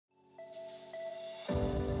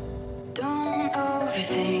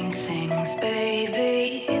overthink things,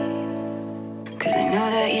 baby, 'cause I know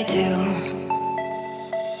that you do.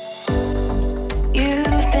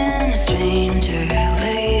 You've been a stranger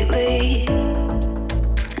lately,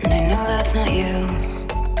 and I know that's not you.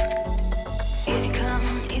 Easy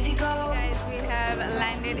come, easy go. Guys, we have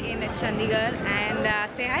landed in Chandigarh and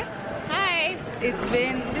say hi. Hi. It's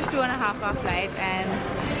been just 2.5 hour flight and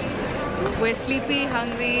we're sleepy,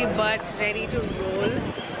 hungry, but ready to roll.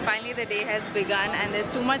 Finally the day has begun and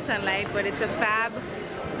there's too much sunlight, but it's a fab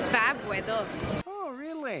weather. Oh,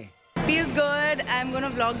 really? Feels good. I'm gonna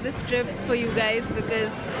vlog this trip for you guys because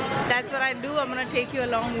that's what I do. I'm gonna take you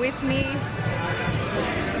along with me.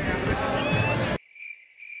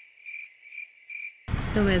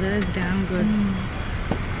 The weather is damn good.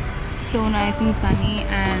 So nice and sunny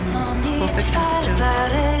and perfect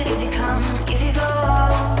temperature. Easy come, easy go.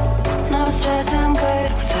 No stress, I'm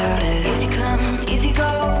good without it. Easy come, easy go.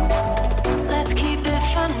 Let's keep it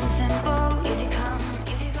fun and simple. Easy come,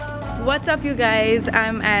 easy go. What's up, you guys?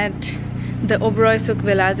 I'm at the Oberoi Sukh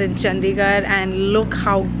Villas in Chandigarh and look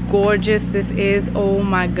how gorgeous this is. Oh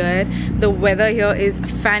my god, the weather here is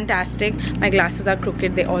fantastic. My glasses are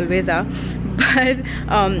crooked, they always are, but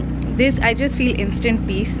this, I just feel instant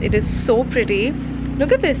peace. It is so pretty.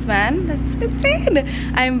 Look at this, man. That's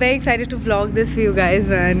insane. I'm very excited to vlog this for you guys,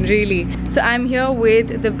 man, really. So I'm here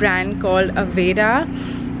with the brand called Aveda.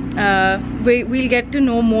 We'll get to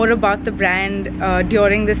know more about the brand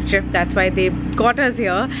during this trip. That's why they got us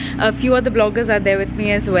here. A few other bloggers are there with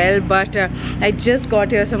me as well, but I just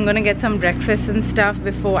got here, so I'm gonna get some breakfast and stuff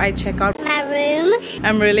before I check out my room.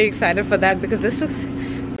 I'm really excited for that because this looks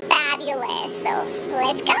Fabulous. So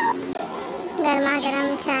let's go. Garma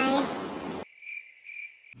garam chai.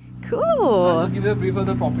 cool. So I'll just give you a brief of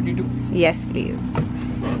the property too. Yes, please.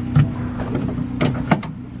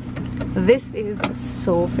 This is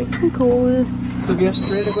so freaking cool. So we are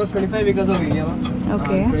spread across 25 acres of area.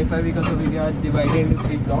 Okay. 25 acres of area are divided into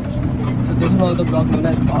 3 blocks. So this is all the block known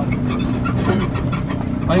as park.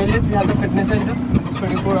 On your left we have the fitness center, which is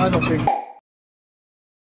 24 hours operating.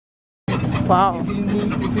 Wow. If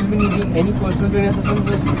you'll be needing any personal training sessions,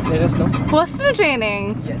 just let us know. Personal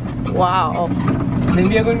training? Yes. Wow. Then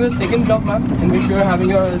we are going to the second block, ma'am, in which you are having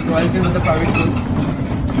your royalty with the private pool.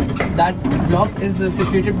 That block is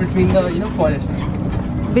situated between the forest.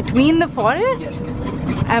 Between the forest? Yes.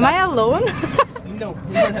 Am I alone? No,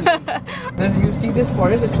 you're not alone. As you see this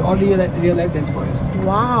forest, it's all real life dense forest.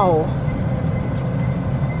 Wow.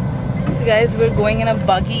 So guys, we're going in a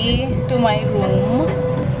buggy to my room.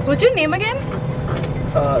 What's your name again?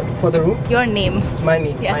 For the room? Your name. My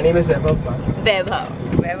name. Yeah. My name is Vaibhav.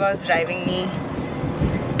 Vaibhav is driving me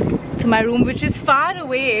to my room, which is far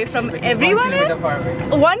away from everyone else. 1 kilometer far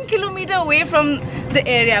away. 1 kilometer away from the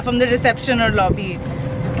area, from the reception or lobby.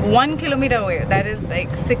 1 kilometer away. That is like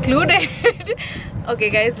secluded. Okay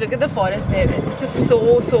guys, look at the forest here. This is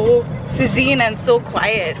so serene and so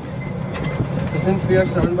quiet. So since we are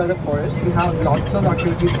surrounded by the forest, we have lots of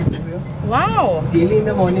activities to do here. Wow. Daily in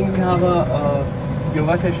the morning we have a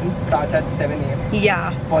yoga session, starts at 7 AM.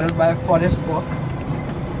 Yeah. Followed by a forest walk.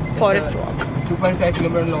 Forest walk. 2.5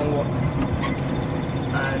 kilometer long walk.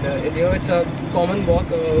 And it's a common walk.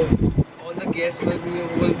 All the guests who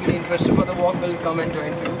will be interested for the walk will come and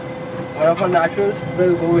join you. One of our naturals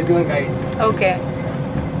will go with you and guide. Okay.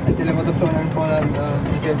 And tell about the flora and fauna and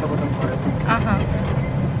details about the forest.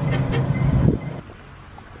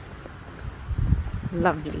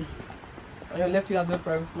 Lovely. On your left you have the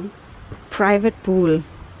private pool. Private pool.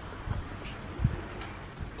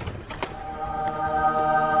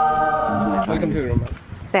 Welcome to your room.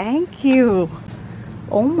 Thank you.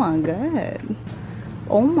 Oh my god.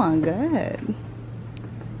 Oh my god.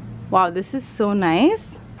 Wow, this is so nice.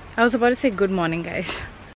 I was about to say good morning, guys.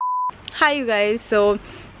 Hi you guys. So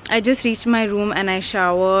I just reached my room and I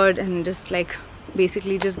showered and just like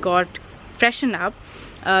basically just got freshened up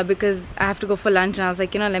because I have to go for lunch, and I was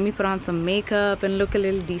like, let me put on some makeup and look a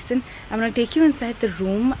little decent. I'm gonna take you inside the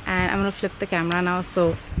room and I'm gonna flip the camera now.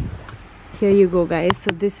 So here you go guys.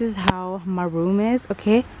 So this is how my room is.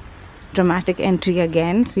 Okay, dramatic entry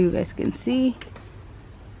again so you guys can see.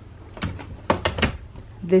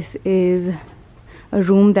 This is a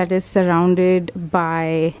room that is surrounded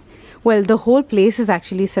by, well, the whole place is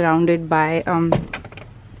actually surrounded by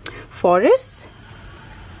forests.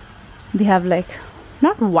 They have like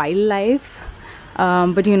not wildlife,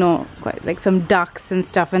 but quite like some ducks and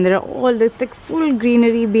stuff, and there are all this like full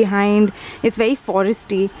greenery behind. It's very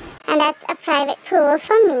foresty. And that's a private pool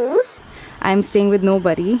for me. I'm staying with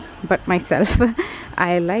nobody but myself.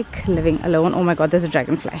 I like living alone. Oh my god, there's a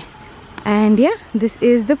dragonfly. And yeah, this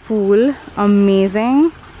is the pool.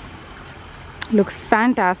 Amazing. Looks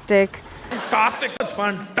fantastic. Fantastic! That's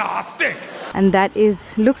fantastic! And that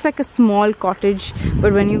looks like a small cottage,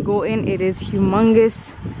 but when you go in, it is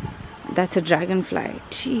humongous. That's a dragonfly.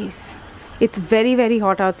 Jeez. It's very, very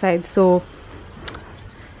hot outside, so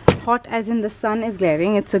hot as in the sun is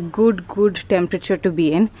glaring. It's a good temperature to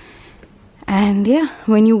be in. And yeah,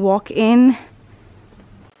 when you walk in,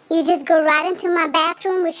 You just go right into my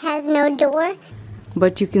bathroom, which has no door.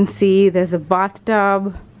 but you can see there's a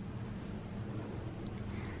bathtub.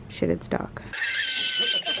 Shit, it's dark.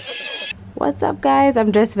 What's up, guys?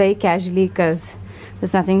 I'm dressed very casually because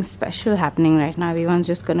there's nothing special happening right now. Everyone's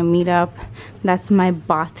just gonna meet up. That's my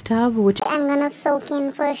bathtub, which I'm gonna soak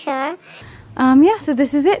in for sure. yeah, so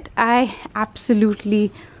this is it. I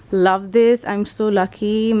absolutely love this. I'm so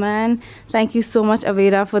lucky, man. Thank you so much,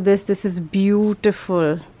 Aveda, for this. This is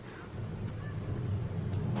beautiful.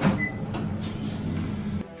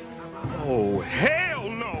 Oh, hell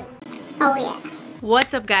no! Oh yeah.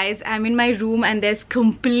 What's up, guys? I'm in my room and there's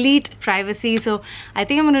complete privacy, so I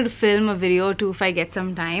think I'm going to film a video or two if I get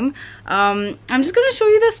some time. I'm just going to show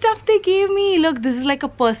you the stuff they gave me. Look, this is like a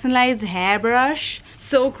personalized hairbrush.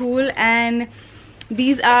 So cool. And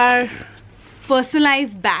these are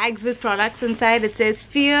personalized bags with products inside. It says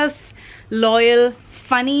fierce, loyal,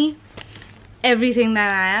 funny, everything that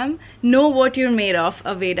I am. Know what you're made of,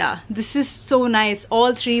 Aveda. This is so nice.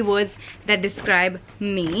 All three words that describe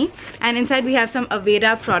me. And inside we have some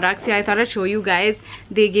Aveda products. Yeah, I thought I'd show you guys.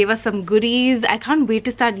 They gave us some goodies. I can't wait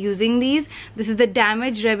to start using these. This is the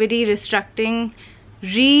Damage Remedy Restructuring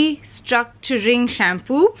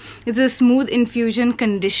Shampoo. It's a smooth infusion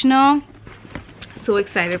conditioner. So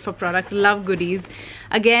excited for products. Love goodies.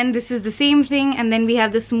 Again, this is the same thing. And then we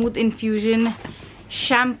have the Smooth Infusion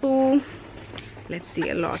Shampoo. Let's see,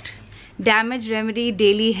 a lot. Damage Remedy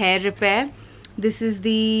Daily Hair Repair. This is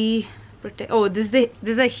the this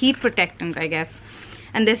is a heat protectant, I guess.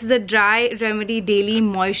 And this is the Dry Remedy Daily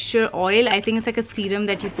Moisture Oil. I think it's like a serum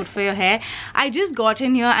that you put for your hair. I just got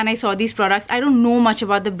in here and I saw these products. I don't know much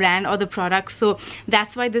about the brand or the products, so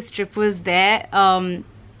that's why this strip was there.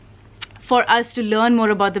 For us to learn more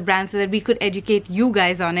about the brand so that we could educate you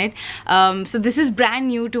guys on it. So this is brand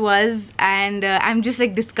new to us, and I'm just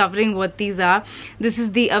like discovering what these are. This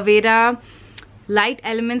is the Aveda Light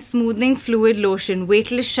Element Smoothing Fluid Lotion,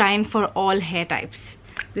 weightless shine for all hair types.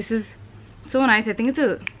 This is so nice. I think it's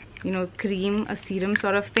a, you know, cream, a serum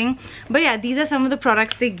sort of thing. But yeah, these are some of the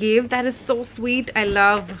products they gave. That is so sweet. I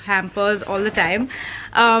love hampers all the time.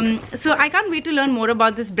 So I can't wait to learn more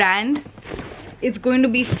about this brand. It's going to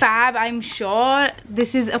be fab, I'm sure.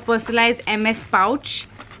 This is a personalized MS pouch.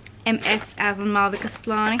 MS as in Malvika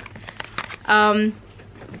Sitlani.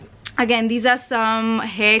 Again, these are some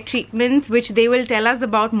hair treatments which they will tell us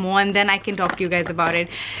about more, and then I can talk to you guys about it.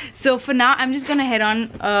 So for now, I'm just gonna head on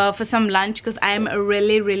for some lunch because I am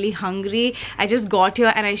really hungry. I just got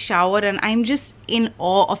here and I showered and I'm just in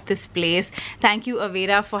awe of this place. Thank you,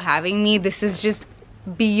 Aveda, for having me. This is just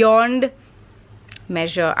beyond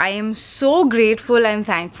measure. I am so grateful and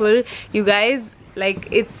thankful, you guys. Like,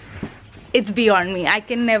 it's beyond me. I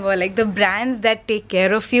can never, like, the brands that take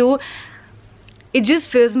care of you, it just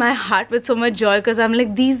fills my heart with so much joy, because I'm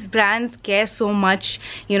like, these brands care so much,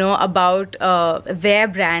 you know, about their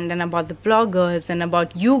brand and about the bloggers and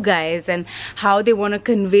about you guys and how they want to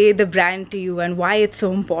convey the brand to you and why it's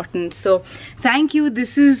so important. So thank you.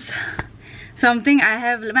 This is something I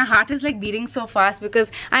have, my heart is like beating so fast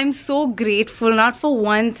because I'm so grateful. Not for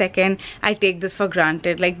 1 second I take this for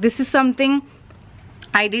granted. Like, this is something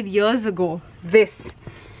I did years ago. This,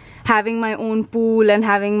 having my own pool and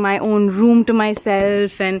having my own room to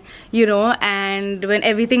myself, and you know, and when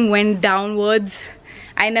everything went downwards,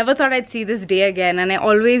 I never thought I'd see this day again. And I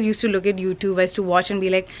always used to look at YouTube as to watch and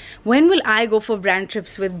be like, when will I go for brand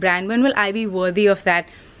trips with brand? When will I be worthy of that?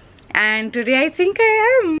 And today I think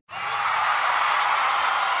I am.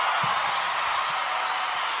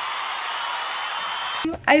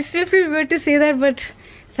 I still feel weird to say that, but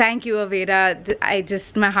thank you, Aveda.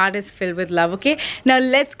 My heart is filled with love. Okay, now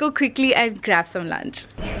let's go quickly and grab some lunch.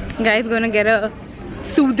 Guys, gonna get a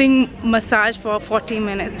soothing massage for 40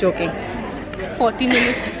 minutes. Joking. 40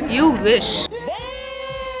 minutes? You wish.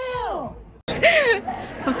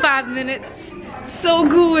 For 5 minutes. So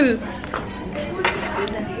cool.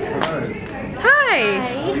 Hi.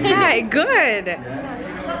 Hi. Good.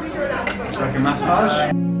 Like a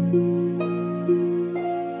massage?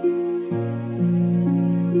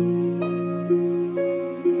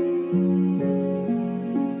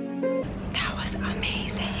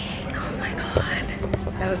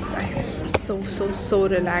 That was nice. So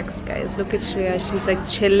relaxed, guys. Look at Shreya, she's like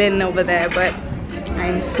chilling over there, but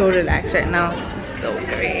I'm so relaxed right now. This is so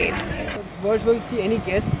great. birds will see any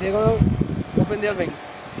guest, they're gonna open their wings.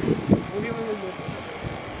 Everyone will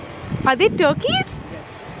go. Are they turkeys? Yes.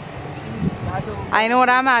 That's a, I know what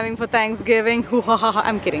I'm having for Thanksgiving.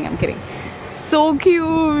 I'm kidding, I'm kidding. So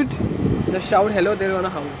cute. just shout hello, they're gonna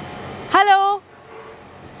howl. Hello.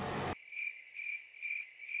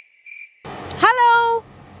 Hello.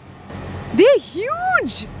 They're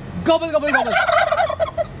huge. Gobble, gobble, gobble.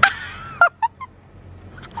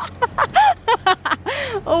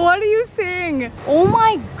 Oh, what are you saying? Oh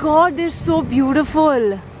my god, they're so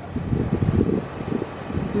beautiful.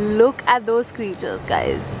 Look at those creatures,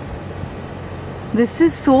 guys. This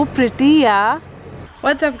is so pretty, yeah.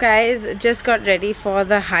 What's up, guys? Just got ready for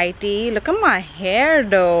the high tea. Look at my hair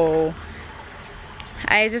though.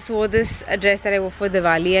 I just wore this dress that I wore for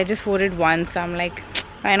Diwali. I just wore it once, so I'm like,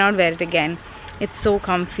 why not wear it again? It's so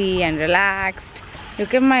comfy and relaxed.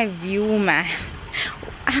 Look at my view, man.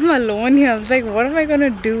 I'm alone here. I was like, what am I gonna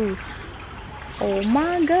do? Oh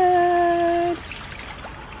my god.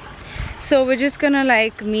 So we're just gonna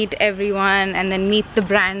like meet everyone and then meet the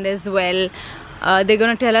brand as well. They're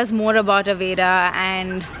gonna tell us more about Aveda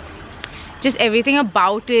and just everything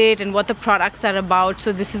about it and what the products are about.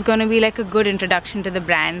 So this is gonna be like a good introduction to the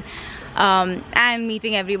brand and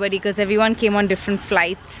meeting everybody, because everyone came on different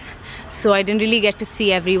flights, so I didn't really get to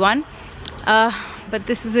see everyone, but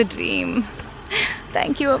this is a dream.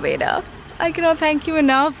 Thank you, Aveda. I cannot thank you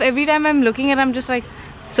enough. Every time I'm looking at it, I'm just like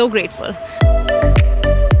so grateful.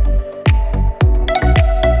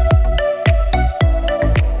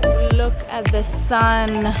 Look at the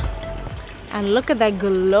sun and look at that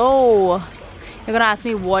glow. You're gonna ask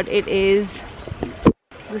me what it is.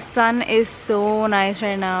 The sun is so nice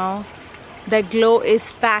right now. The glow is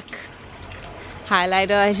back.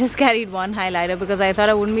 Highlighter, I just carried one highlighter because I thought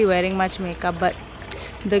I wouldn't be wearing much makeup, but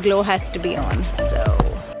the glow has to be on, so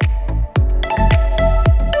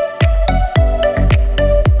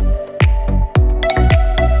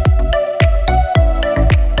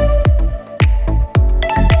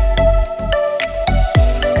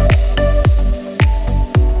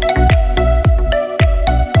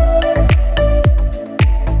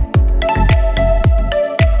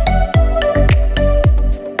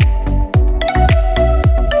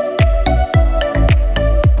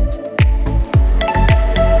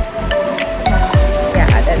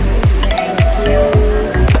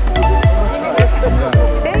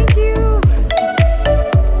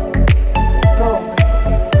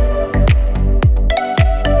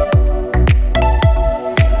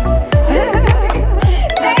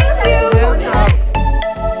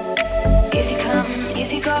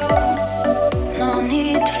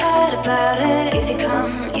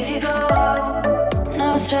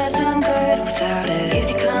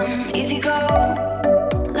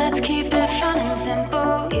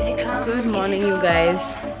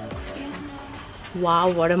wow,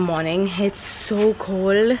 what a morning. It's so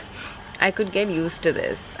cold. I could get used to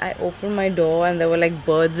this. I opened my door and there were like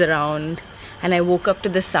birds around, and I woke up to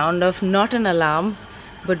the sound of not an alarm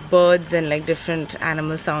but birds and like different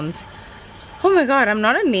animal sounds. Oh my god, I'm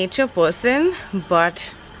not a nature person,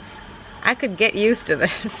 but I could get used to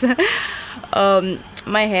this.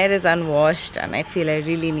 My hair is unwashed and I feel I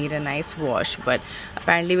really need a nice wash, but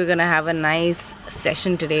apparently we're gonna have a nice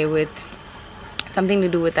session today with something to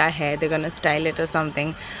do with our hair. They're gonna style it or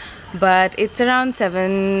something, but it's around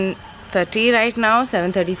 7:30 right now,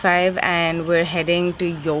 7:35, and we're heading to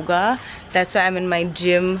yoga. That's why I'm in my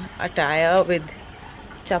gym attire with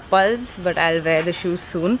chappals, but I'll wear the shoes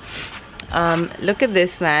soon. Look at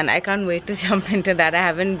this, man. I can't wait to jump into that. I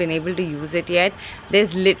haven't been able to use it yet.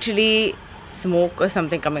 There's literally smoke or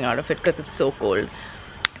something coming out of it because it's so cold.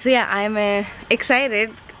 So yeah, I'm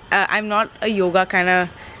excited. I'm not a yoga kind of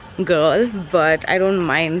girl, but I don't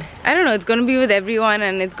mind. I don't know, it's gonna be with everyone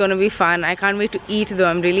and it's gonna be fun. I can't wait to eat though.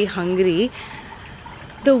 I'm really hungry.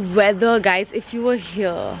 The weather, guys, if you were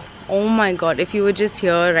here, oh my god, if you were just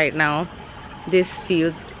here right now, this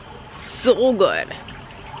feels so good.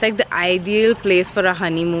 It's like the ideal place for a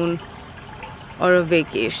honeymoon or a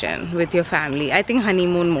vacation with your family. I think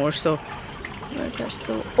honeymoon more so.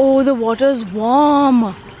 Oh, the water's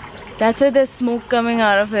warm. That's why there's smoke coming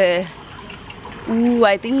out of it. Ooh,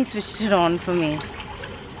 I think he switched it on for me.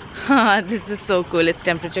 This is so cool. It's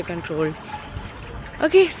temperature controlled.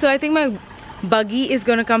 Okay, so I think my buggy is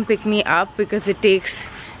gonna come pick me up because it takes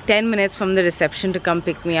 10 minutes from the reception to come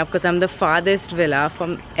pick me up because I'm the farthest villa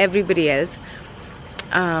from everybody else.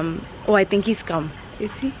 Oh, I think he's come.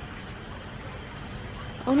 Is he?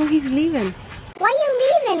 Oh no, he's leaving. Why are you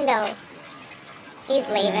leaving though? He's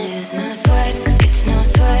leaving. It's no sweat, it's no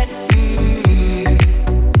sweat.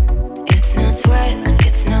 It's no sweat,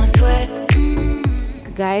 it's no sweat.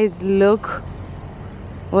 Guys, look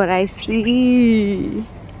what I see.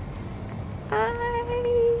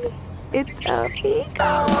 It's a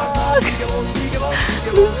peacock.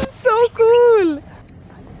 This is so cool.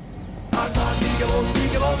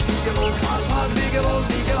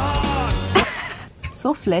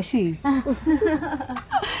 So fleshy.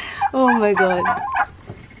 Oh my god.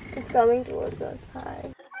 It's coming towards us.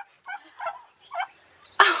 Hi.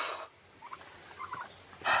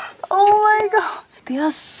 Oh my god. They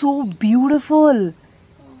are so beautiful.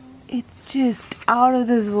 It's just out of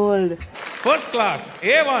this world. First class,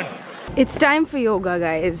 A1. It's time for yoga,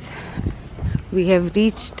 guys. We have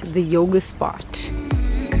reached the yoga spot.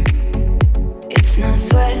 It's no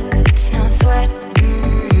sweat, it's no sweat.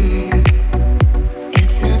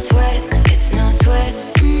 It's no sweat, it's no sweat.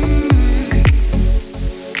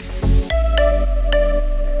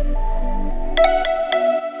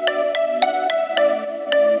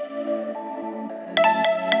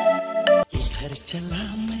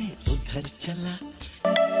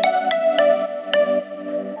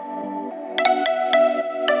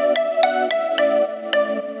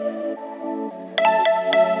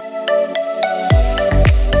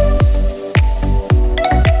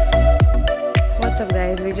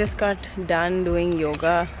 We just got done doing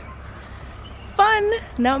yoga. Fun,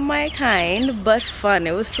 not my kind, but fun.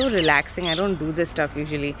 It was so relaxing. I don't do this stuff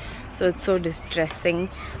usually, so it's so distressing.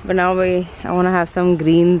 But now I want to have some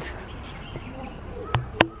greens.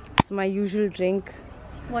 It's my usual drink.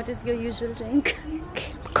 What is your usual drink?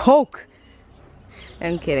 Coke.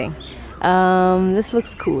 I'm kidding. This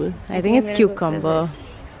looks cool. I think it's cucumber.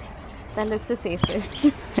 That looks the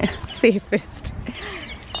safest. Safest.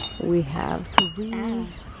 We have 3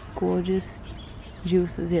 gorgeous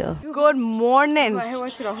juices here. Good morning. Why?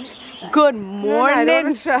 What's wrong? Good morning. I don't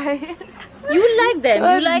want to try. You like them.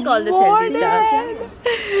 You like all this healthy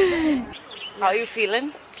stuff. How are you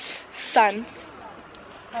feeling? Sun.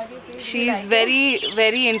 She's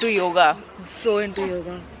very into yoga. So into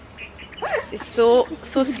yoga. It's so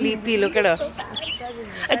sleepy. Look at her.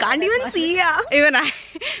 I can't even see ya. Even I.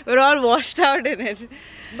 We're all washed out in it.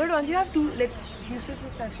 But once you have to, like, you said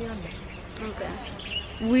it's actually on there. Okay.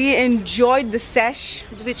 We enjoyed the sesh,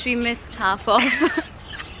 Which we missed half of. I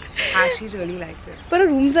actually really liked it. but our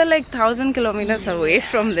rooms are like 1,000 kilometers away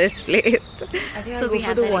from this place. I think So I'll we go for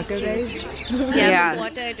have the that water, excuse. guys. Yeah.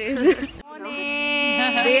 Water it is.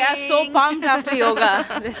 They are so pumped after yoga.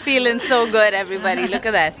 They're feeling so good, everybody. Look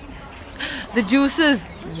at that. The juices,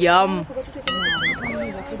 yum.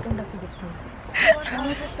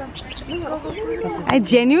 I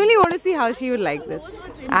genuinely want to see how she would like this.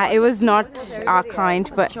 It was not our kind,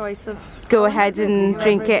 but Choice of go ahead and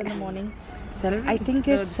drink it. I think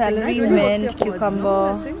it's celery, mint,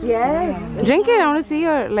 cucumber. Yes. Drink it. I want to see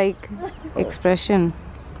your like expression.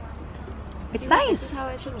 It's nice.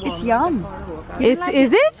 It's yum. Is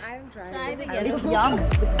it? It's yum.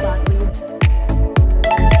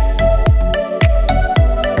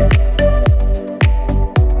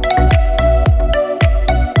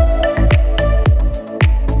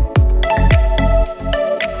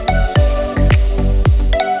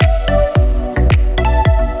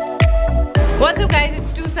 What's up, guys?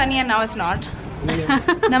 It's too sunny and now it's not.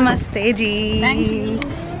 Namaste ji. Thank you.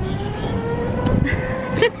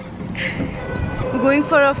 We're going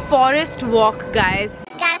for a forest walk, guys.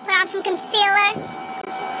 Gotta put on some concealer.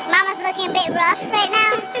 Mama's looking a bit rough right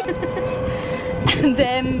now. And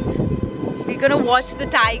then we're gonna watch the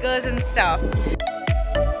tigers and stuff.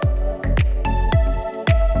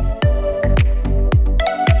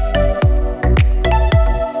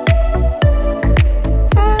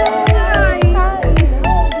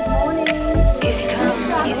 Easy come,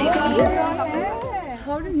 easy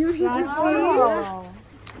go.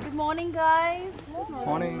 Good morning, guys.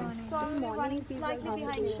 Morning. Sorry, we're running slightly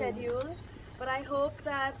behind schedule, but I hope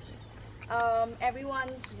that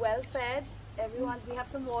everyone's well fed. We have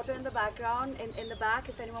some water in the background, in the back,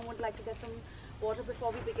 if anyone would like to get some water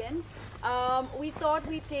before we begin. We thought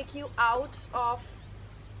we'd take you out of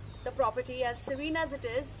the property, as serene as it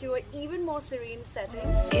is, to an even more serene setting.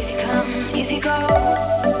 Easy come, easy go.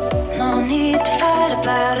 No need to fight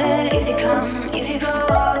about it. Easy come, easy go.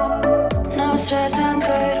 No stress, I'm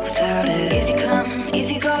good without it. Easy come,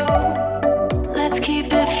 easy go. Let's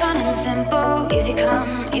keep it fun and simple. Easy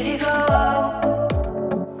come, easy go.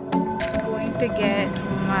 Going to get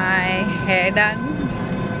my hair done.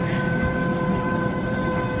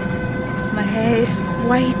 My hair is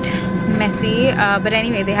quite messy, but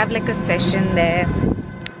anyway, they have like a session there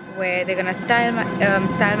where they're gonna style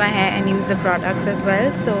my hair and use the products as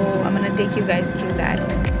well. So I'm gonna take you guys through that.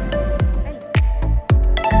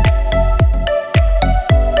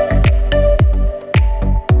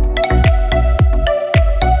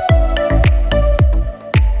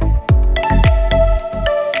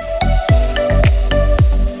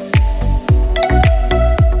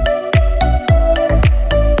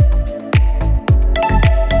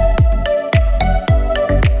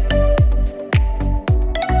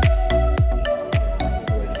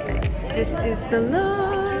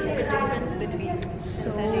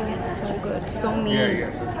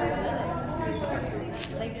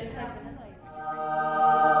 What's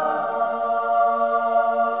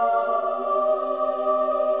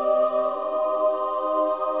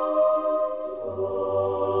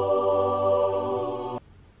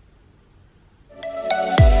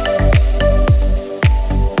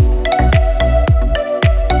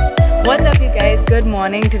up, you guys? Good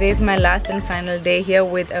morning. Today is my last and final day here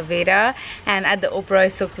with Aveda and at the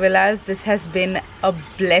Oberoi Sukh Villas. This has been a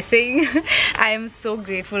blessing. I am so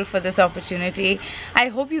grateful for this opportunity. I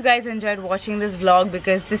hope you guys enjoyed watching this vlog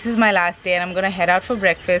because this is my last day and I'm gonna head out for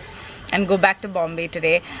breakfast and go back to Bombay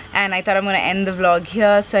today, and I thought I'm gonna end the vlog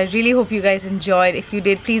here. So I really hope you guys enjoyed. If you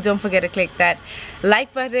did, please don't forget to click that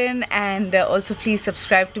like button, and also please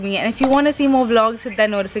subscribe to me. And if you want to see more vlogs, hit that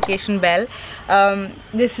notification bell.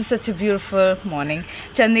 This is such a beautiful morning.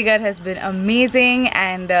 Chandigarh has been amazing,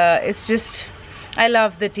 and it's just, I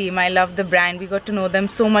love the team, I love the brand. We got to know them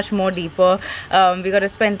so much more deeper. We got to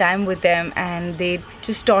spend time with them, and they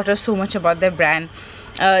just taught us so much about their brand.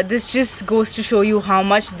 This just goes to show you how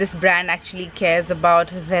much this brand actually cares about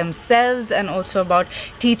themselves and also about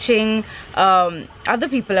teaching other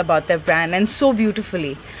people about their brand, and so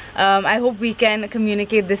beautifully. I hope we can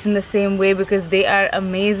communicate this in the same way because they are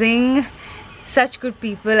amazing, such good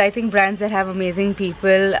people. I think brands that have amazing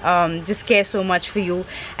people just care so much for you,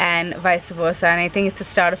 and vice versa, and I think it's the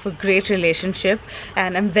start of a great relationship,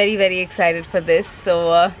 and I'm very, very excited for this.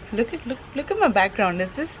 So look at my background.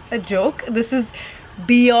 Is this a joke? This is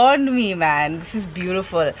beyond me, man. This is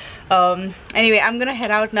beautiful. Anyway, I'm gonna head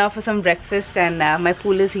out now for some breakfast, and my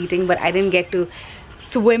pool is heating, but I didn't get to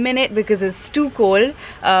swim in it because it's too cold.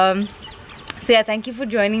 So yeah, thank you for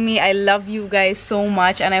joining me. I love you guys so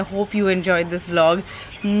much, and I hope you enjoyed this vlog.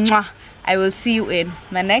 Mwah! I will see you in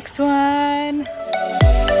my next one.